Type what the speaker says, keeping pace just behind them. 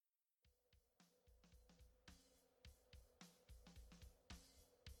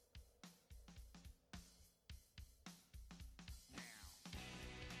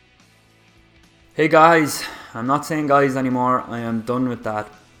Hey guys, I'm not saying guys anymore, I am done with that.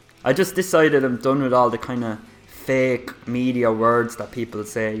 I just decided I'm done with all the kind of fake media words that people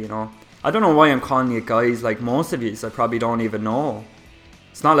say. I don't know why I'm calling you guys, like most of you, I probably don't even know.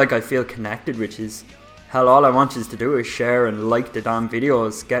 It's not like I feel connected with you. Hell, all I want you to do is share and like the damn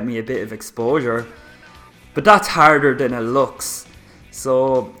videos, get me a bit of exposure. But that's harder than it looks.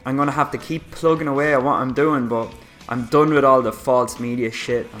 So I'm gonna have to keep plugging away at what I'm doing, but I'm done with all the false media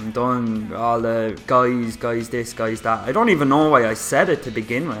shit. I'm done with all the guys this, guys that. I don't even know why I said it to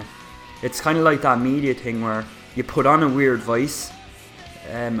begin with. It's kind of like that media thing where you put on a weird voice.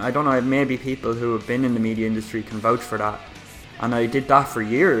 I don't know, maybe people who have been in the media industry can vouch for that. And I did that for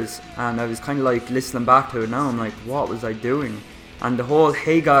years, and I was kind of like listening back to it now. I'm like, what was I doing? And the whole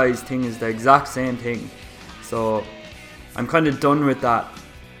hey guys thing is the exact same thing. So I'm kind of done with that.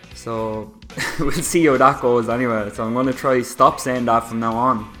 So we'll see how that goes anyway. So I'm going to try stop saying that from now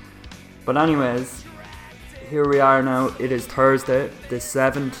on. But anyways, here we are now. It is Thursday, the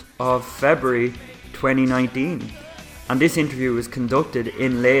 7th of February 2019. And this interview was conducted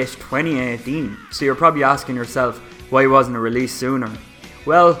in late 2018. So you're probably asking yourself, why wasn't it released sooner?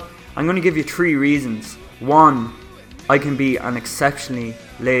 Well, I'm going to give you 3 reasons. 1, I can be an exceptionally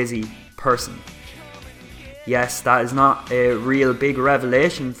lazy person. Yes, that is not a real big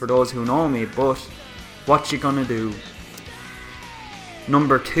revelation for those who know me, but what you gonna do?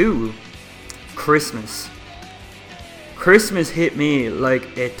 Number 2, Christmas. Christmas hit me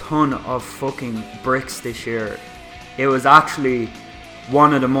like a ton of fucking bricks this year. It was actually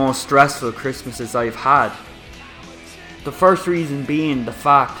one of the most stressful Christmases I've had. The first reason being the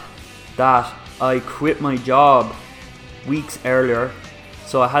fact that I quit my job weeks earlier,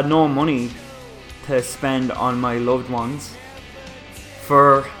 so I had no money to spend on my loved ones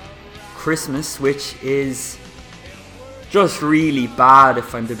for Christmas, which is just really bad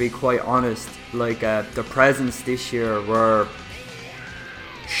if I'm to be quite honest. Like the presents this year were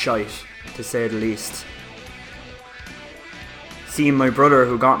shite, to say the least. Seeing my brother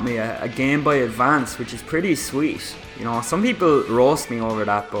who got me a Game Boy Advance, which is pretty sweet. Some people roast me over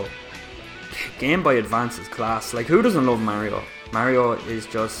that, but Game Boy Advance is class. Like, who doesn't love Mario? Mario is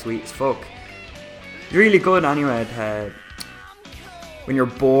just sweet as fuck. Really good anyway when you're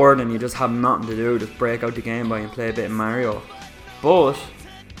bored and you just have nothing to do, just break out the Game Boy and play a bit of Mario. But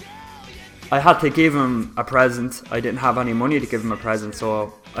I had to give him a present. I didn't have any money to give him a present,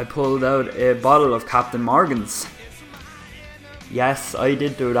 so I pulled out a bottle of Captain Morgan's. Yes, I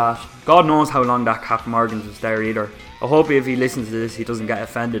did do that. God knows how long that Captain Morgan's was there either. I hope if he listens to this he doesn't get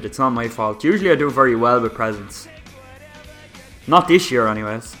offended. It's not my fault. Usually I do very well with presents. Not this year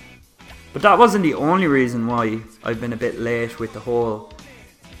anyways. But that wasn't the only reason why I've been a bit late with the whole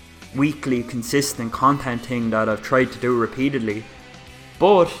weekly consistent content thing that I've tried to do repeatedly.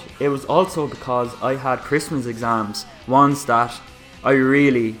 But it was also because I had Christmas exams, ones that I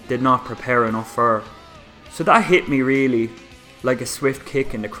really did not prepare enough for. So that hit me really like a swift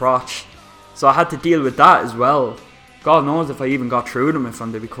kick in the crotch. So I had to deal with that as well. God knows if I even got through them, if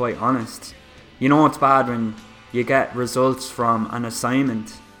I'm to be quite honest. It's bad when you get results from an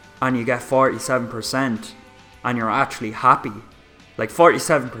assignment and you get 47% and you're actually happy. Like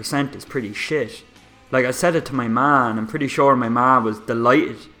 47% is pretty shit. Like I said it to my ma, and I'm pretty sure my ma was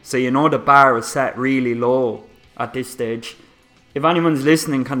delighted. So the bar was set really low at this stage. If anyone's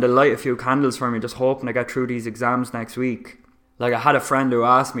listening, can they light a few candles for me, just hoping I get through these exams next week. Like I had a friend who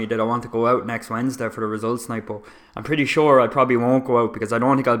asked me did I want to go out next Wednesday for the results night, but I'm pretty sure I probably won't go out because I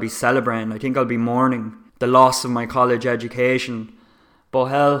don't think I'll be celebrating. I think I'll be mourning the loss of my college education. But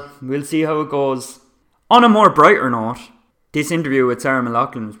hell, we'll see how it goes. On a more brighter note, this interview with Sarah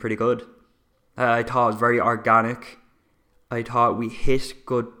McLachlan was pretty good. I thought it was very organic. I thought we hit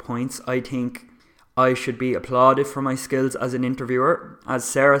good points. I think I should be applauded for my skills as an interviewer. As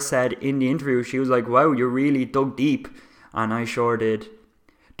Sarah said in the interview, she was like, wow, you really dug deep. And I sure did.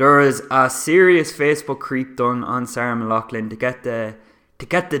 There is a serious Facebook creep done on Sarah McLachlan to get the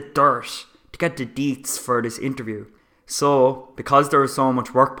dirt, to get the deets for this interview. So, because there was so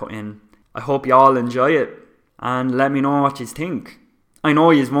much work put in, I hope you all enjoy it and let me know what you think. I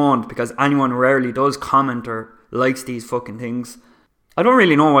know you won't because anyone rarely does comment or likes these fucking things. I don't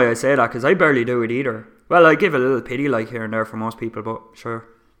really know why I say that because I barely do it either. Well, I give a little pity like here and there for most people, but sure.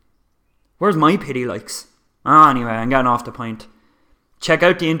 Where's my pity likes? Anyway, I'm getting off the point. Check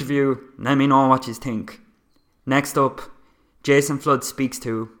out the interview, let me know what you think. Next up, Jason Flood speaks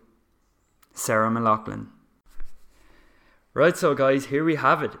to Sarah McLachlan. Right, so guys, here we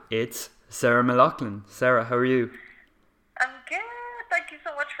have it. It's Sarah McLachlan. Sarah, how are you? I'm good. Thank you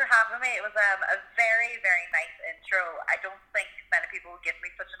so much for having me. It was a very, very nice intro. I don't think many people would give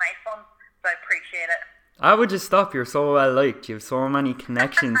me such a nice one. So I appreciate it. I would just stop. You're so well liked. You have so many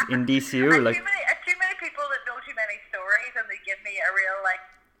connections in DCU. Like Too many people that know too many stories, and they give me a real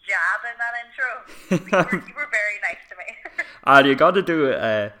jab in that intro. You were very nice to me. You got to do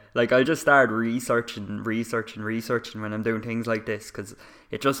it. Like I just started researching when I'm doing things like this, because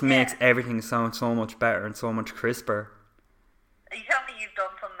it just makes everything sound so much better and so much crisper. You tell me you've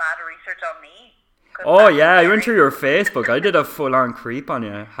done some mad research on me. Oh yeah, I went through your Facebook. I did a full-on creep on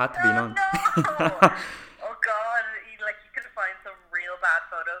you. It had to be done. No. Oh God, you could have found some real bad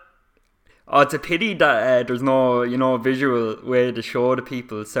photos. Oh, it's a pity that there's no, visual way to show the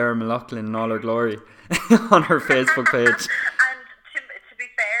people Sarah McLachlan in all her glory on her Facebook page. And to be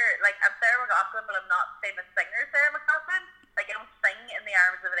fair, I'm Sarah McLachlan, but I'm not famous singer Sarah McLachlan. I don't sing in the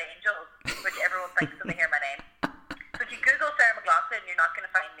arms of an angel, which everyone thinks when they hear my name. So if you Google Sarah McLachlan, you're not going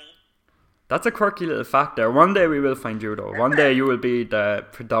to find me. That's a quirky little fact there. One day we will find you though. One day you will be the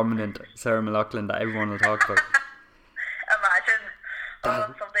predominant Sarah McLachlan that everyone will talk about. Imagine.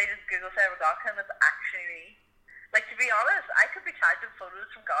 Someday just Google Sarah McLachlan, it's actually me. To be honest, I could be tagged in photos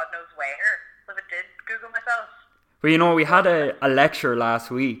from God knows where if I did Google myself. Well, we had a lecture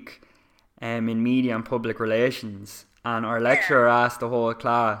last week in media and public relations, and our lecturer asked the whole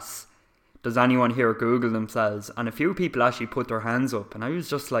class, does anyone here Google themselves? And a few people actually put their hands up, and I was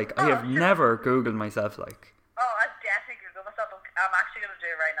just like, I have never Googled myself. Oh, I've definitely Googled myself. I'm actually going to do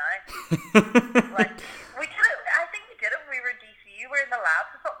it right now. We did it. I think we did it when we were in DCU. We were in the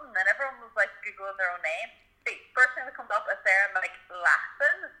labs or something, and everyone was Googling their own name. The first thing that comes up is Sarah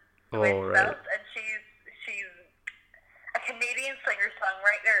McLachlan. Right. And she's a Canadian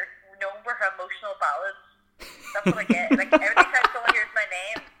singer-songwriter known for her emotional ballads. That's what I get. Every time someone hears my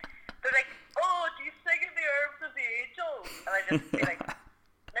name, they're like, oh, do you sing in the arms of the angels? And I just be like,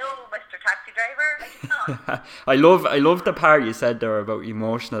 no, Mr. Taxi Driver, I just not. I love the part you said there about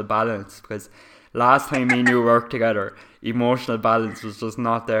emotional balance, because last time me and you worked together, emotional balance was just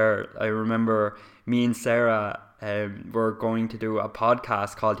not there. I remember me and Sarah were going to do a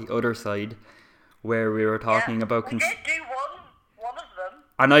podcast called The Other Side, where we were talking about... We did do one of them.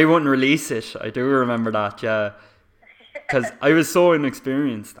 And I wouldn't release it. I do remember that, yeah. Because I was so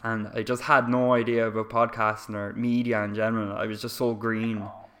inexperienced and I just had no idea about podcasting or media in general. I was just so green.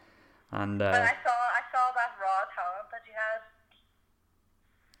 And but I saw that raw talent that you had.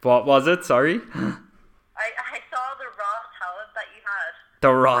 What was it? Sorry? I saw the raw talent that you had.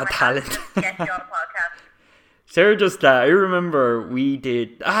 The raw talent. Get you on a podcast. Sarah just, I remember we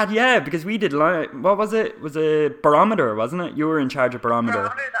did, because we did, what was it? Was it Barometer, wasn't it? You were in charge of Barometer.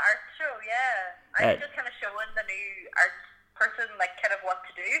 Barometer, the art show, yeah. I was just kind of showing the new art person, kind of what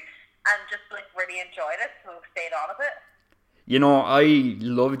to do, and just, really enjoyed it, so stayed on a bit. I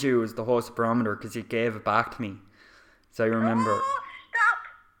loved you as the host of Barometer because you gave it back to me. So I remember... Oh, stop!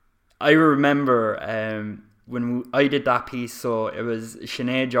 I remember when I did that piece, so it was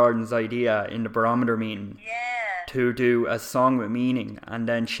Sinead Jordan's idea in the Barometer meeting to do a song with meaning, and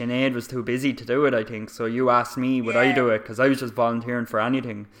then Sinead was too busy to do it, I think, so you asked me would I do it, because I was just volunteering for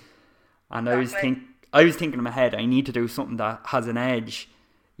anything, and exactly. I was thinking in my head, I need to do something that has an edge,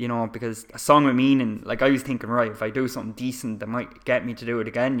 because a song with meaning, I was thinking, right, if I do something decent that might get me to do it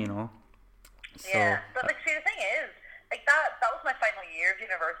again, So, yeah, but see, the thing is, that was my final year of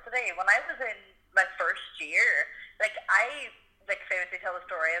university. When I was in my first year, I famously tell the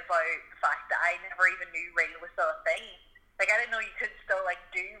story about the fact that I never even knew radio was still a thing. I didn't know you could still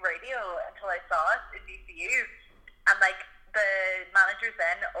do radio until I saw it in DCU. And the managers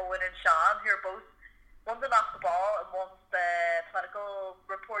then, Owen and Sean, who are both, one's an off the ball and one's the political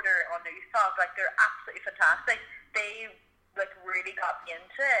reporter on News Talk, they're absolutely fantastic. They really got me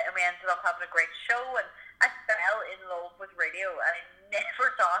into it, and we ended up having a great show, and I fell in love with radio, and I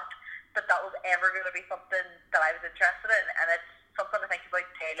never thought that was ever going to be something that I was interested in, and it's something I think about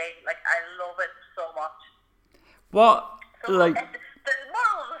daily. I love it so much. What? So the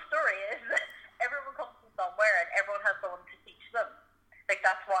moral of the story is that everyone comes from somewhere, and everyone has someone to teach them.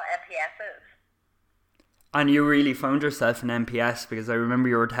 That's what MPS is. And you really found yourself in MPS, because I remember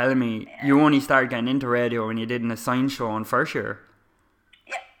you were telling me you only started getting into radio when you did an assigned show in first year.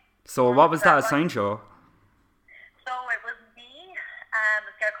 Yeah. So what was that assigned show? So it was me,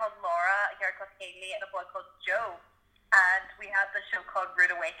 this girl called Laura, a girl called Haley, and a boy called Joe. And we had this show called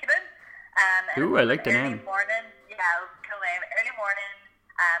Rude Awakening. Ooh, I like the name. Early morning, it was a cool name. Early morning,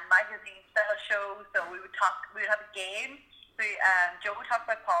 magazine style show. So we would have a game. Joe would talk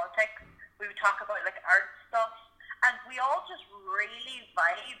about politics. We would talk about art stuff, and we all just really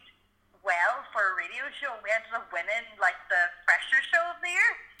vibed well for a radio show. We ended up winning the fresher show of the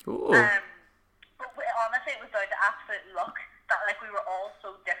year. Ooh. But honestly, it was down to absolute luck that like we were all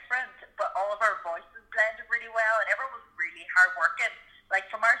so different, but all of our voices blended really well, and everyone was really hardworking.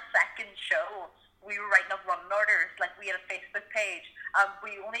 Like from our second show, we were writing up running orders. Like we had a Facebook page.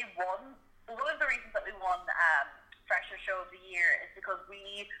 We only won. One of the reasons that we won Fresher Show of the Year is because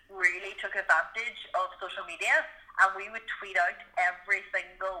we really took advantage of social media, and we would tweet out every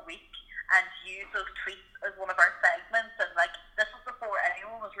single week and use those tweets as one of our segments. And like this was before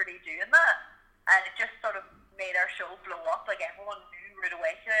anyone was really doing that, and it just sort of made our show blow up. Like everyone knew Rude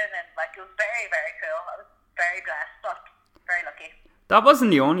Awakening, and like it was very, very cool. I was very blessed, but very lucky. That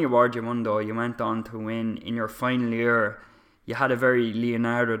wasn't the only award you won, though. You went on to win in your final year. You had a very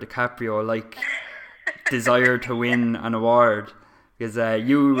Leonardo DiCaprio-like desire to win an award, because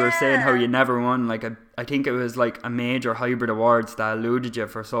you were saying how you never won. Like I think it was like a major hybrid awards that eluded you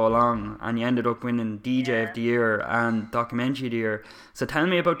for so long, and you ended up winning DJ of the Year and Documentary of the Year. So tell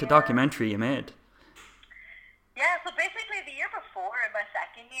me about the documentary you made. Yeah, so basically the year before, in my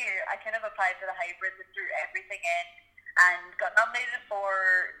second year, I kind of applied for the hybrids and threw everything in, and got nominated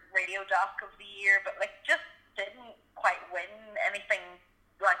for Radio Doc of the Year, but like just didn't quite win anything.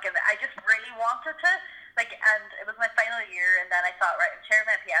 Like I just really wanted to, like, and it was my final year, and then I thought, right, I'm chair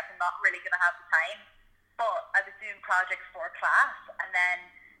of NPS, I'm not really going to have the time, but I was doing projects for class, and then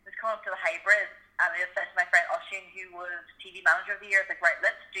it was coming up to the hybrids, and I just said to my friend Oisin, who was TV Manager of the Year, I was like, right,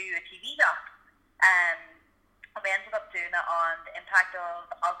 let's do a TV doc. And we ended up doing it on the impact of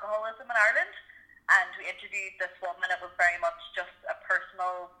alcoholism in Ireland. And we interviewed this woman. It was very much just a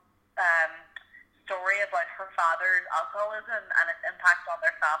personal story about her father's alcoholism and its impact on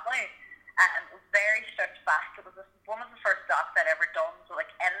their family. And it was very stripped back. It was one of the first docs I'd ever done. So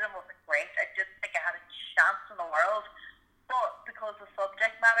like editing wasn't great. I didn't think I had a chance in the world. But because the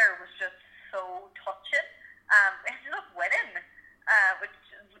subject matter was just so touching, I ended up winning, which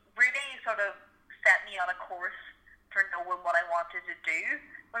really sort of set me on a course for knowing what I wanted to do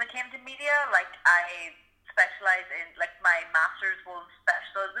when it came to media. Like I specialise in, like, my master's was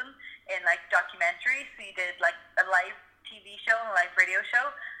specialism in like documentary, so you did like a live TV show and a live radio show,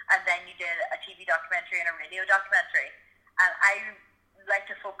 and then you did a TV documentary and a radio documentary. And I like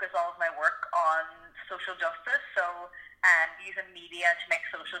to focus all of my work on social justice, so using media to make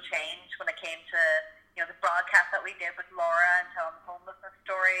social change. When it came to, you know, the broadcast that we did with Laura and telling the homelessness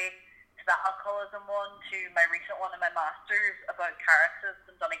story, to the alcoholism one, to my recent one in my master's about car accidents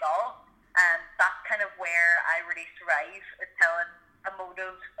in Donegal. And that's kind of where I really thrive, is telling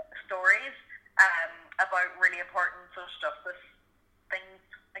emotive stories about really important social justice things,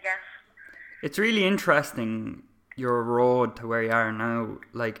 I guess. It's really interesting, your road to where you are now.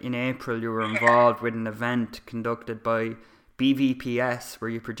 Like in April you were involved with an event conducted by BVPS where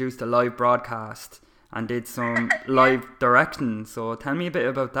you produced a live broadcast and did some live directing. So tell me a bit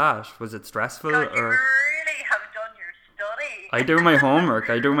about that. Was it stressful? God, you really have done your study. I do my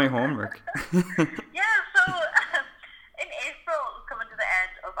homework. Yeah, so in April, coming to the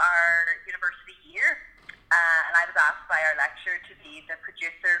end of our university year, and I was asked by our lecturer to be the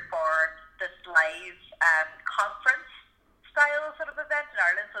producer for this live conference style sort of event in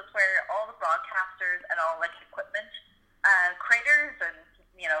Ireland. So it's where all the broadcasters and all like equipment creators and,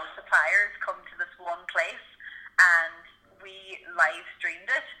 you know, suppliers come to this one place, and we live streamed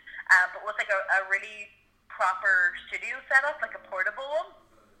it, but with like a really proper studio setup, like a portable one.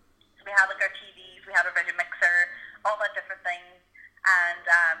 So we had like our TVs, we had our vision mixer, all that different things, and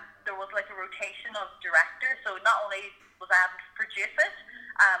there was like a rotation of directors. So not only was I able to produce it,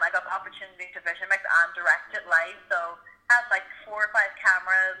 I got the opportunity to vision mix and direct it live. So I had like 4 or 5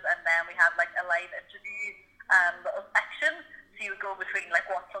 cameras, and then we had like a live interview little section. So you would go between like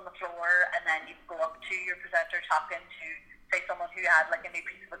what's on the floor, and then you'd go up to your presenter talking to, say, someone who had like a new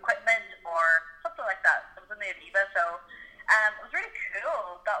piece of equipment or something like that. It was in the Aviva, so it was really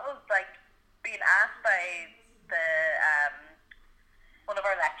cool. That was like being asked by the one of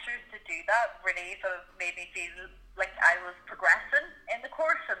our lecturers to do that really sort of made me feel like I was progressing in the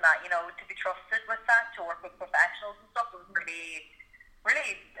course, and that, you know, to be trusted with that, to work with professionals and stuff, was really,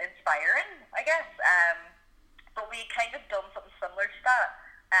 really inspiring, I guess. But we kind of done something similar to that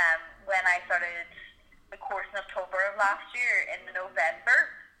when I started the course in October of last year. In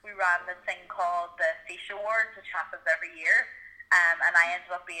November, we ran this thing called the Fish Awards, which happens every year, and I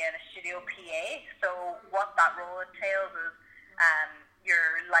ended up being a studio PA. So what that role entails is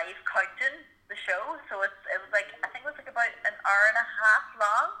you're live counting the show. So it was like, I think it was like about an hour and a half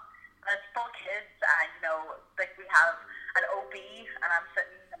long, and it's full kids, and, you know, like we have an OB, and I'm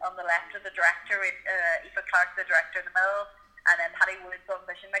sitting on the left of the director with Aoife Clark, the director, in the middle, and then Paddy Woods on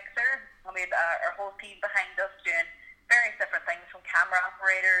vision mixer, and we had our whole team behind us doing various different things, from camera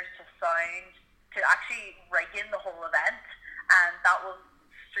operators to sound to actually rigging the whole event. and that was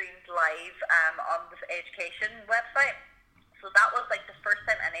streamed live on this education website. So that was like the first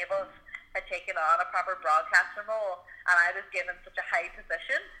time any of us had taken on a proper broadcaster role, and I was given such a high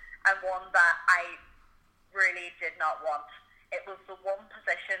position, and one that I really did not want. It was the one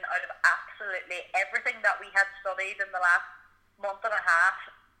position out of absolutely everything that we had studied in the last month and a half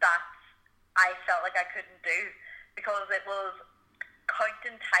that I felt like I couldn't do, because it was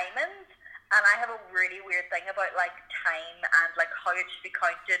counting timings, and I have a really weird thing about like time and like how it should be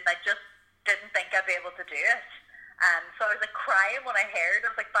counted, and I just didn't think I'd be able to do it. So I was like crying when I heard.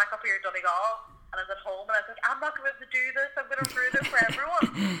 I was like back up here in Donegal, and I was at home, and I was like, I'm not going to be able to do this. I'm going to ruin it for everyone.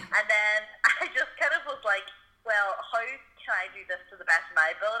 And then I just kind of was like, well, how can I do this to the best of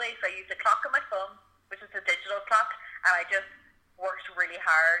my ability? So I used a clock on my phone, which is a digital clock, and I just worked really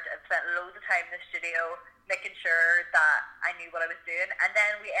hard and spent loads of time in the studio making sure that I knew what I was doing. And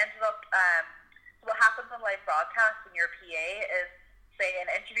then we ended up, so what happens on live broadcast when you're a PA is, say, an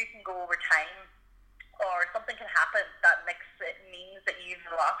interview can go over time, or something can happen that means that you've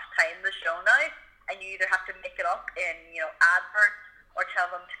lost time in the show now, and you either have to make it up in, adverts, or tell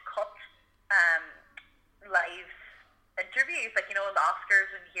them to cut live interviews, like, in the Oscars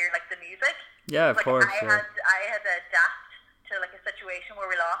when you hear like the music. Yeah, of course. I had to adapt to like a situation where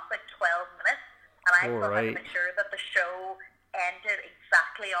we lost like 12 minutes, and I still had to make sure that the show ended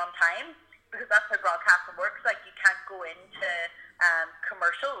exactly on time, because that's how broadcasting works. Like, you can't go into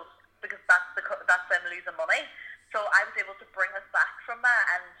commercials, because that's them losing money. So I was able to bring us back from that,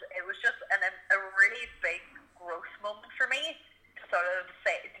 and it was just a really big growth moment for me to sort of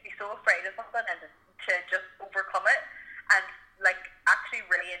to be so afraid of something and to just overcome it, and like actually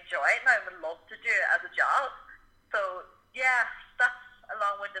really enjoy it. And I would love to do it as a job. So yeah, that's a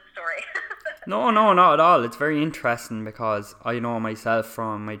long-winded story. No, not at all. It's very interesting, because I know myself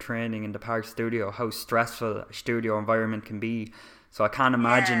from my training in the Park Studio how stressful a studio environment can be. So I can't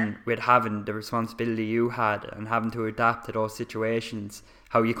imagine with having the responsibility you had and having to adapt to those situations,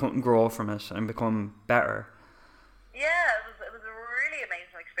 how you couldn't grow from it and become better. Yeah, it was a really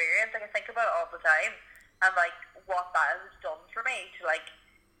amazing experience. Like, I think about it all the time, and like what that has done for me to like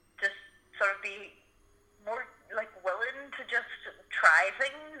just sort of be more like willing to just try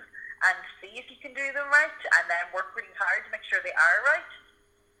things and see if you can do them right, and then work really hard to make sure they are right.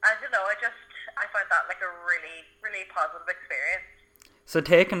 I don't know, I find that like a really, really positive experience. So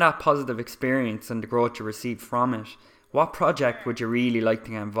taking that positive experience and the growth you received from it, what project would you really like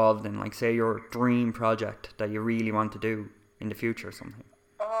to get involved in? Like, say, your dream project that you really want to do in the future or something?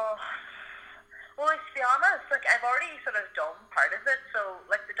 Oh, well, to be honest, like, I've already sort of done part of it. So,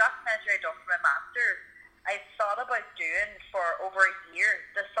 like, the documentary I done for my master's, I thought about doing for over a year.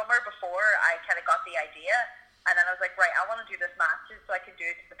 The summer before, I kind of got the idea, and then I was like, right, I want to do this master's so I can do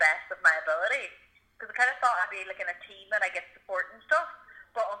it to the best of my ability. Because I kind of thought I'd be like in a team and I get support and stuff.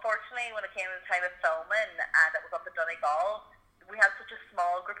 But unfortunately, when it came to the time of filming, and it was up in Donegal, we had such a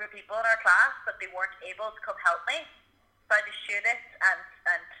small group of people in our class that they weren't able to come help me. So I had to shoot it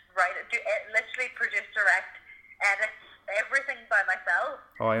and write it, do it, literally produce, direct, edit, everything by myself.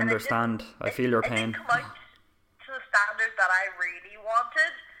 Oh, I understand. I feel your pain. It didn't come out to the standard that I really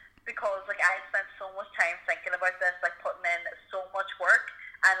wanted, because like I had spent so much time thinking about this, like putting in so much work,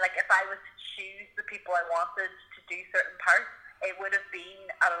 and like if I was to choose the people I wanted to do certain parts, it would have been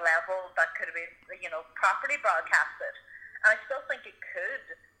at a level that could have been, properly broadcasted. And I still think it could.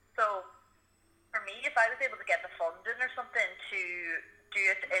 So for me, if I was able to get the funding or something to do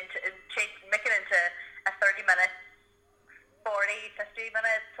it make it into a 30-minute, 40,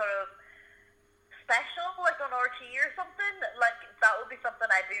 50-minute sort of special, like on RT or something, like that would be something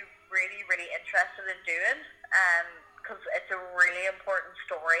I'd be really, really interested in doing, because it's a really important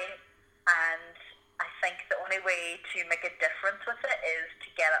story, and I think the only way to make a difference with it is to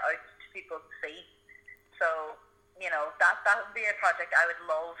get it out to people to see. So, that would be a project I would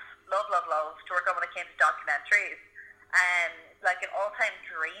love to work on when it came to documentaries. And like an all-time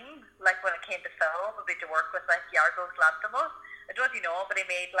dream, like when it came to film, would be to work with like Yorgos Lanthimos. I don't know if you know him, but he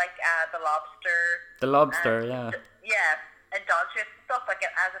made like The Lobster. The Lobster, yeah. Yeah, and Dogship and stuff, like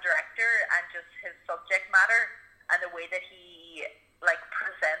as a director, and just his subject matter and the way that he like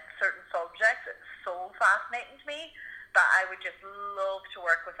presents certain subjects, it's so fascinating to me that I would just love to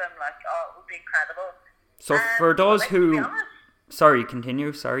work with him. Like, oh, it would be incredible. So for those who... Sorry,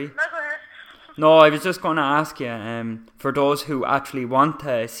 continue, sorry. No, go ahead. No, I was just going to ask you, for those who actually want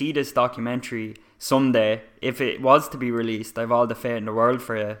to see this documentary someday, if it was to be released, I have all the faith in the world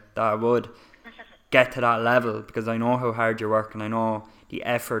for you that I would get to that level, because I know how hard you work and I know the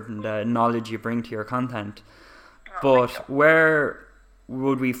effort and the knowledge you bring to your content. But where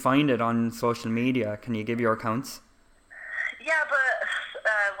would we find it on social media? Can you give your accounts? Yeah, but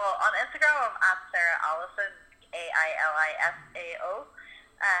well, on Instagram I'm at Sarah Allison, AILISAO.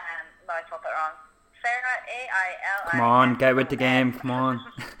 No, I spelled that wrong. Sarah Come on, get with the AILISAO. game, come on.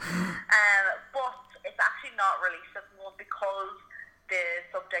 But it's actually not released at the moment because the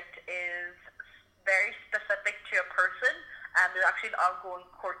subject is very specific to a person, and there's actually an ongoing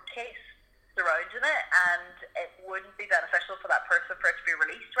court case surrounding it, and it wouldn't be beneficial for that person for it to be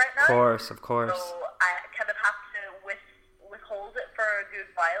released right now. Of course. So I kind of have to withhold it for a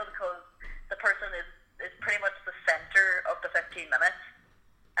good while because the person is pretty much the center of the 15 minutes.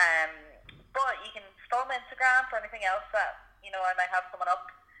 But you can follow my Instagram for anything else that, I might have someone up.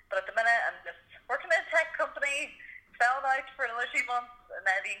 But at the minute, I'm just working in a tech company, selling out for another 2 months, and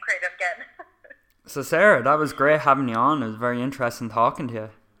then being creative again. So Sarah, that was great having you on. It was very interesting talking to you.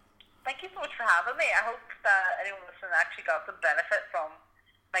 Thank you so much for having me. I hope that anyone listening actually got some benefit from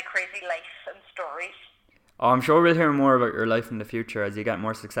my crazy life and stories. Oh, I'm sure we'll hear more about your life in the future as you get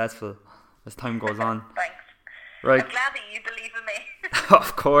more successful as time goes on. Thanks. Right. I'm glad that you believe in me.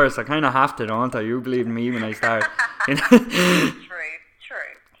 Of course, I kind of have to, don't I? You believe in me when I start. True.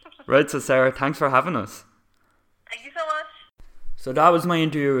 Right, so Sarah, thanks for having us. Thank you so much. So that was my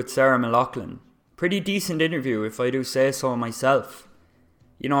interview with Sarah McLaughlin. Pretty decent interview, if I do say so myself.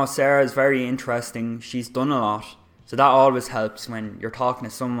 Sarah is very interesting. She's done a lot. So that always helps when you're talking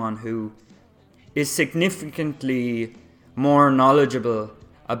to someone who is significantly more knowledgeable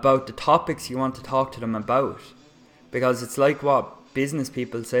about the topics you want to talk to them about. Because it's like what business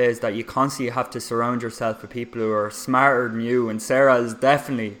people say, is that you constantly have to surround yourself with people who are smarter than you, and Sarah is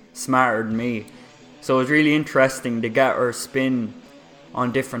definitely smarter than me. So it's really interesting to get her spin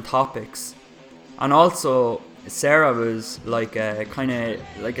on different topics. And also, Sarah was like a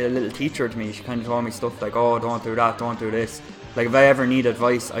little teacher to me. She kind of told me stuff like, oh, don't do that, don't do this. Like if I ever need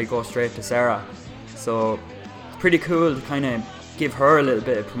advice, I go straight to Sarah. So it's pretty cool to kind of give her a little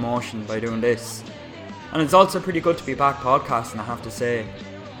bit of promotion by doing this. And it's also pretty good to be back podcasting, I have to say.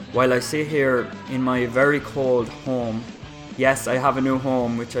 While I sit here in my very cold home, yes, I have a new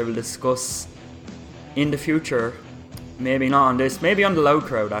home which I will discuss in the future. Maybe not on this, maybe on the Loud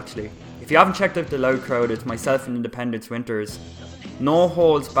Crowd actually. If you haven't checked out the Loud Crowd, it's myself and Independence Winters. No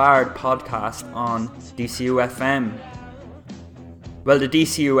Holds Barred podcast on DCU FM. Well, the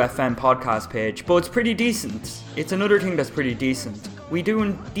DCU FM podcast page, but it's pretty decent. It's another thing that's pretty decent. We're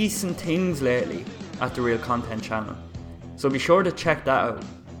doing decent things lately at the Real Content channel, so be sure to check that out.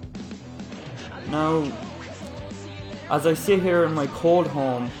 Now, as I sit here in my cold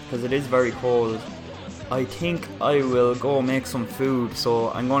home, because it is very cold, I think I will go make some food,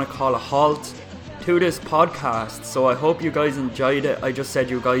 so I'm going to call a halt to this podcast. So I hope you guys enjoyed it. I just said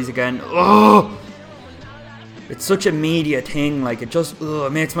you guys again. Oh, it's such a media thing, like it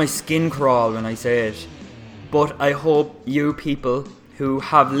makes my skin crawl when I say it. But I hope you people who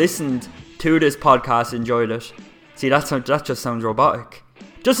have listened to this podcast enjoyed it. See, that just sounds robotic.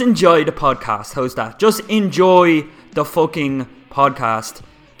 Just enjoy the podcast. How's that? Just enjoy the fucking podcast.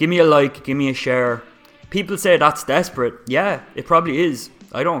 Give me a like, give me a share. People say that's desperate. Yeah, it probably is.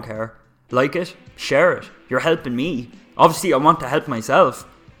 I don't care. Like it, share it. You're helping me. Obviously, I want to help myself.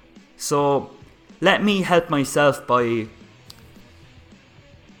 So, let me help myself by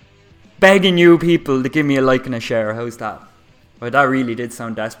begging you people to give me a like and a share. How's that? Well, that really did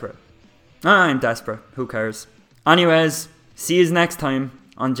sound desperate. I'm desperate. Who cares? Anyways, see you next time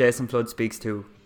on Jason Flood Speaks 2.